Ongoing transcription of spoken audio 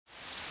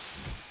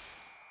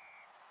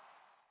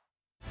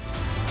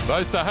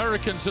Both the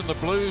Hurricanes and the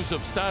Blues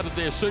have started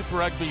their Super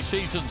Rugby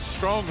season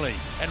strongly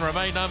and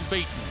remain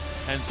unbeaten.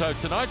 And so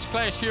tonight's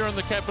clash here in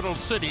the capital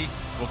city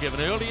will give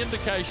an early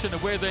indication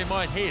of where they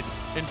might head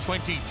in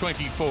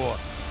 2024.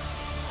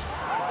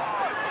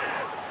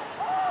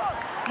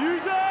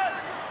 Use it!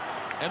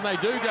 And they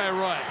do go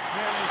right.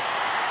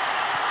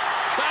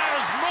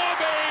 There's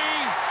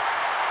Morby!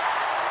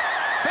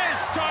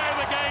 First try of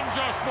the game,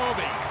 Josh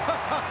Morby.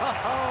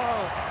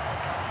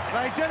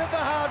 They did it the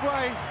hard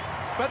way,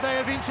 but they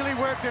eventually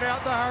worked it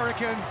out, the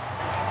Hurricanes.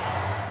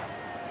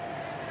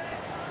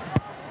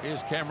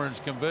 Here's Cameron's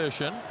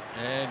conversion,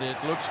 and it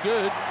looks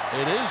good.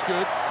 It is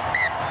good.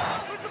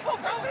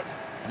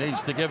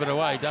 Needs to give it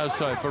away, does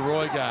so for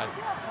Roigard.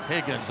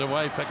 Higgins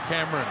away for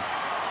Cameron.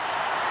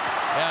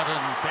 Out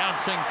and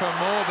bouncing for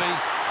Morby.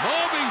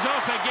 Morby's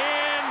off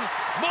again.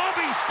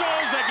 Morby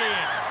scores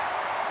again.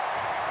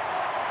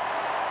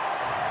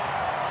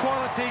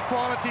 Quality,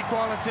 quality,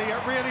 quality.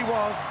 It really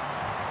was.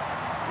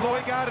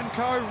 Roigard and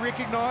co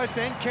recognised,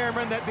 and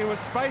Cameron, that there was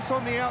space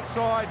on the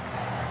outside.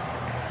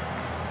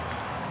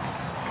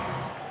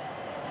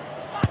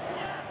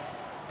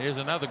 Here's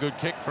another good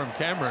kick from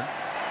Cameron.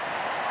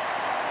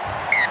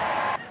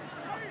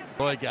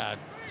 Roigard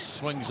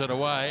swings it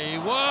away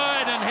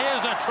wide, and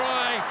here's a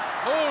try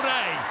all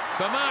day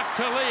for Mark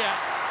Talia.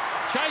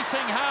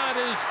 Chasing hard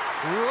is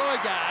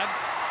Roigard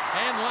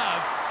and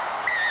Love.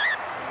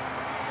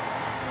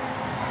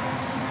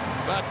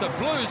 But the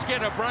Blues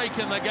get a break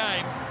in the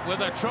game with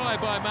a try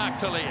by Mark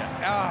Talia.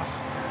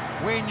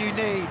 When you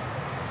need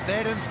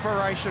that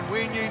inspiration,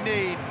 when you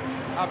need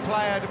a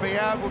player to be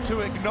able to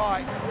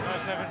ignite.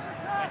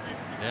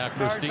 Now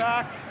Christie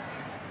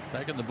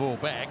taking the ball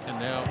back, and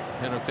now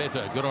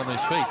Perofeta good on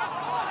his feet.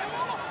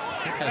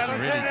 I think hasn't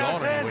really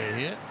gone anywhere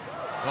here.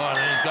 Oh, and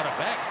he's got it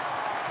back.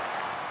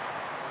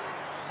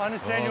 I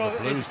understand the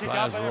Blues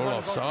players are all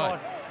offside.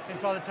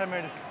 Inside the 10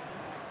 metres.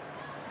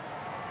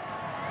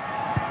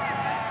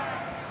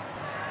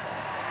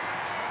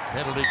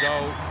 Penalty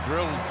goal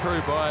drilled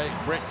through by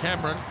Brett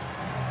Cameron.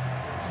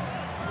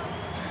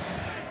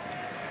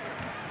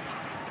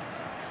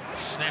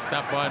 Snapped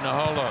up by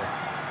Naholo.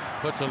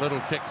 Puts a little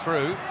kick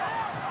through.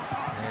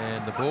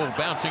 And the ball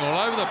bouncing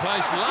all over the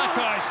place.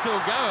 Lakai still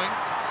going.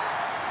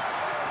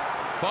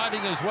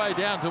 Fighting his way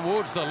down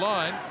towards the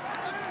line.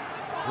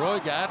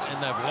 Roigard,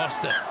 and they've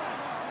lost it.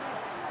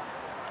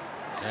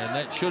 And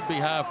that should be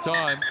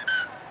half-time.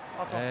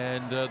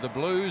 And the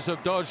Blues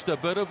have dodged a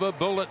bit of a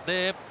bullet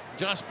there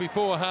just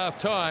before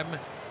half-time.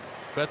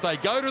 But they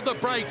go to the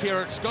break here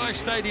at Sky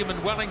Stadium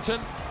in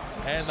Wellington.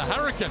 And the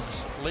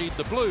Hurricanes lead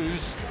the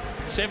Blues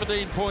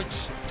 17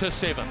 points to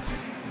 7.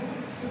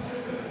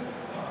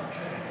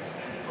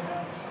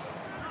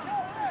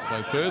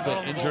 So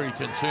further injury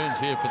concerns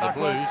here for the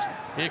Blues.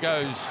 Here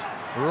goes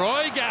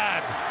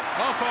Roigard.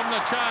 Off on the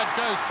charge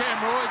goes Cam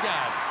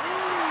Roigard.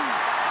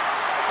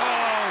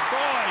 Oh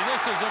boy,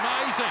 this is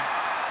amazing.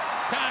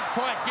 Can't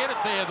quite get it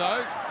there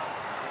though.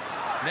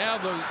 Now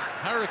the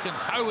Hurricanes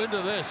hoe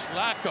into this.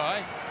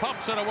 Lakai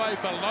pops it away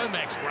for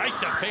Lomax. Great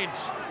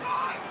defence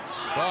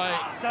by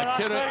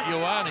Akira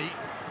Ioane.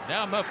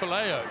 Now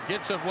Mafaleo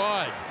gets it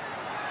wide.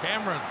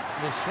 Cameron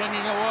was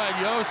swinging away.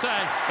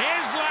 Yosei,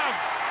 here's Love.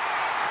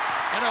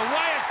 And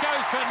away it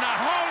goes for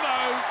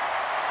Naholo,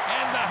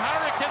 and the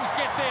Hurricanes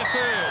get their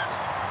third.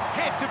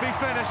 Had to be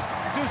finished,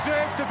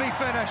 deserved to be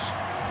finished.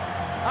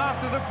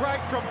 After the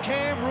break from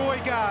Cam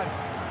Roigard.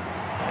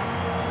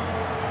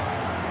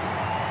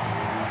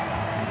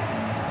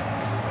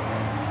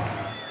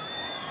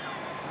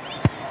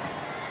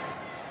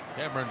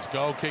 Cameron's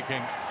goal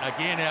kicking,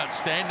 again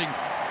outstanding.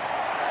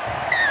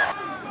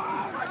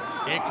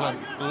 Eklund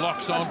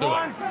locks onto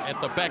it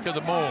at the back of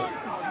the maul.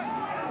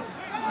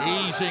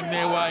 Easing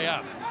their way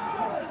up.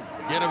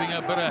 Getting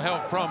a bit of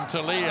help from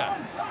Talia.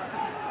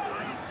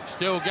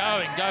 Still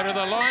going, go to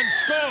the line,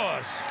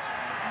 scores!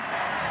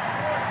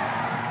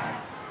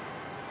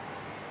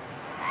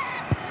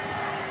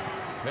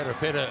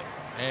 Perofeta,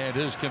 and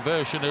his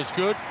conversion is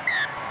good.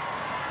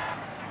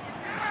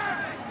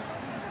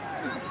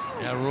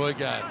 Now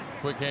Roigard,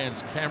 quick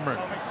hands, Cameron.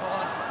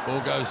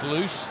 Ball goes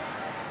loose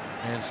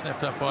and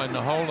snapped up by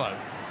Naholo.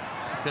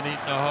 Can eat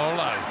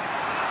Naholo.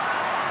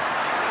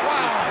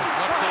 Wow!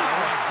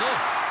 What's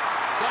this?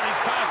 Got his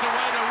pass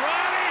away to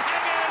Riley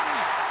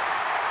Higgins!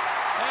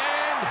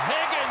 And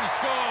Higgins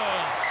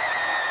scores!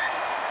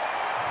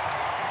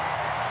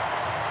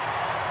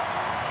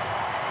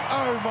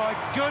 Oh my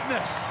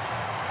goodness!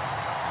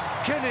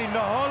 Kenny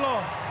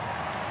Naholo.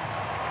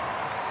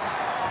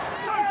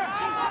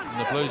 And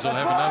the Blues will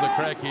have another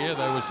crack here.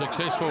 They were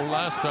successful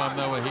last time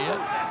they were here.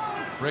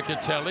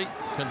 Riccatelli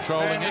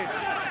controlling it.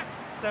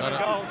 Got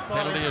a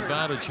penalty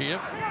advantage here.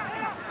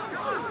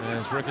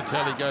 As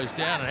Riccatelli goes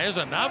down and has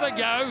another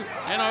go.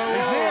 And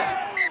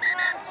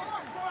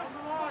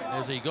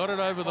has he got it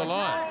over the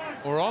line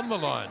or on the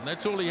line?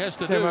 That's all he has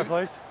to do.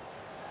 Please.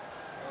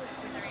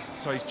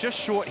 So he's just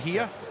short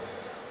here.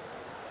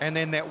 And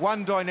then that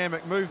one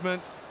dynamic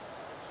movement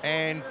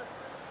and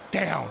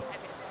down.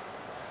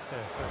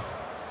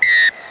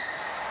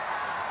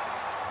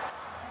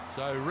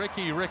 So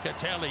Ricky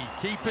Riccatelli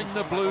keeping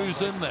the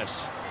Blues in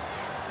this.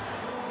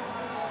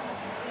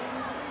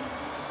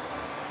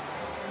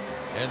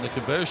 And the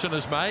conversion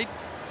is made.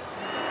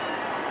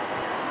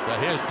 So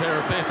here's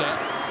Perifetta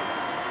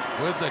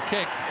with the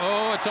kick.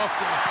 Oh, it's off.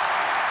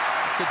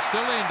 Could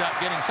still end up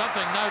getting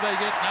something. No, they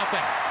get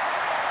nothing.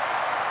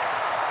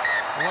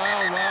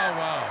 Wow, wow,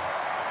 wow.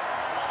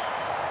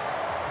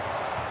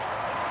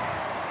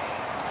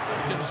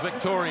 Hurricanes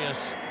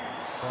victorious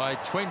by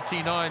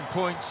 29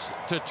 points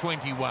to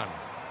 21.